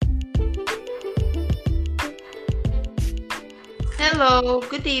Hello,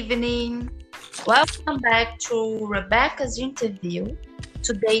 good evening. Welcome back to Rebecca's interview.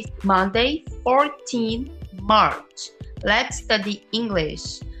 Today's Monday, 14 March. Let's study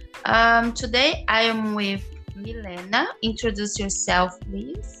English. Today I am with Millena. Introduce yourself,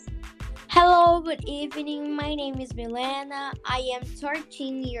 please. Hello, good evening. My name is Millena. I am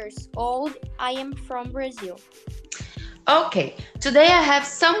 13 years old. I am from Brazil. Okay, today I have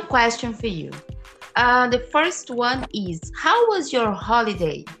some question for you. The first one is, how was your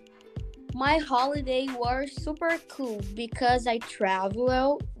holiday? My holiday was super cool because I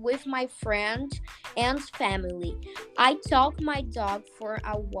traveled with my friends and family. I took my dog for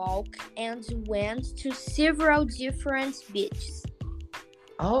a walk and went to several different beaches.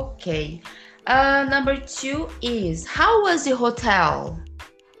 Okay. Number two is, how was the hotel?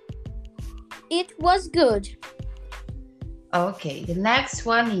 It was good. Okay, the next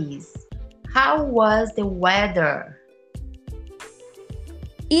one is, how was the weather?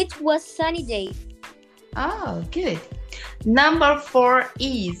 It was sunny day. Oh, good. Number four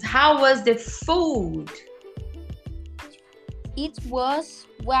is, how was the food? It was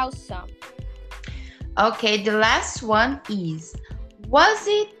wholesome. Okay, the last one is, was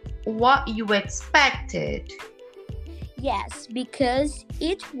it what you expected? Yes, because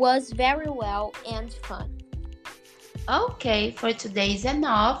it was very well and fun. Okay, for today is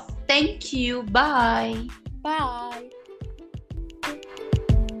enough. Thank you. Bye. Bye.